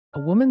A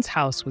woman's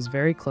house was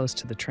very close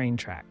to the train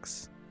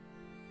tracks.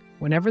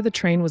 Whenever the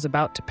train was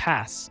about to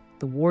pass,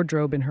 the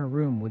wardrobe in her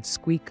room would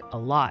squeak a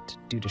lot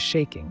due to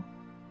shaking.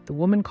 The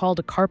woman called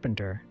a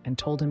carpenter and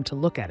told him to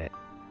look at it.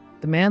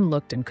 The man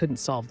looked and couldn't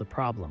solve the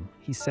problem.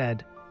 He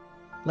said,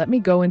 "Let me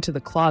go into the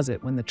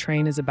closet when the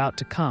train is about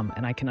to come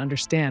and I can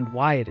understand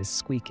why it is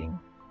squeaking."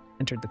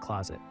 Entered the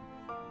closet.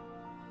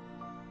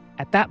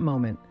 At that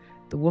moment,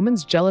 the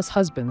woman's jealous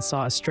husband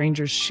saw a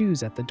stranger's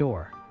shoes at the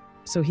door.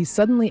 So he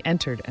suddenly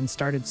entered and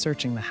started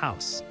searching the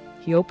house.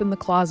 He opened the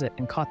closet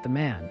and caught the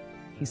man.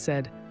 He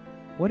said,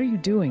 "What are you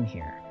doing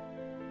here?"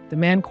 The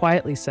man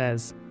quietly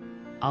says,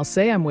 "I'll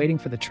say I'm waiting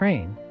for the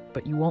train,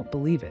 but you won't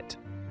believe it."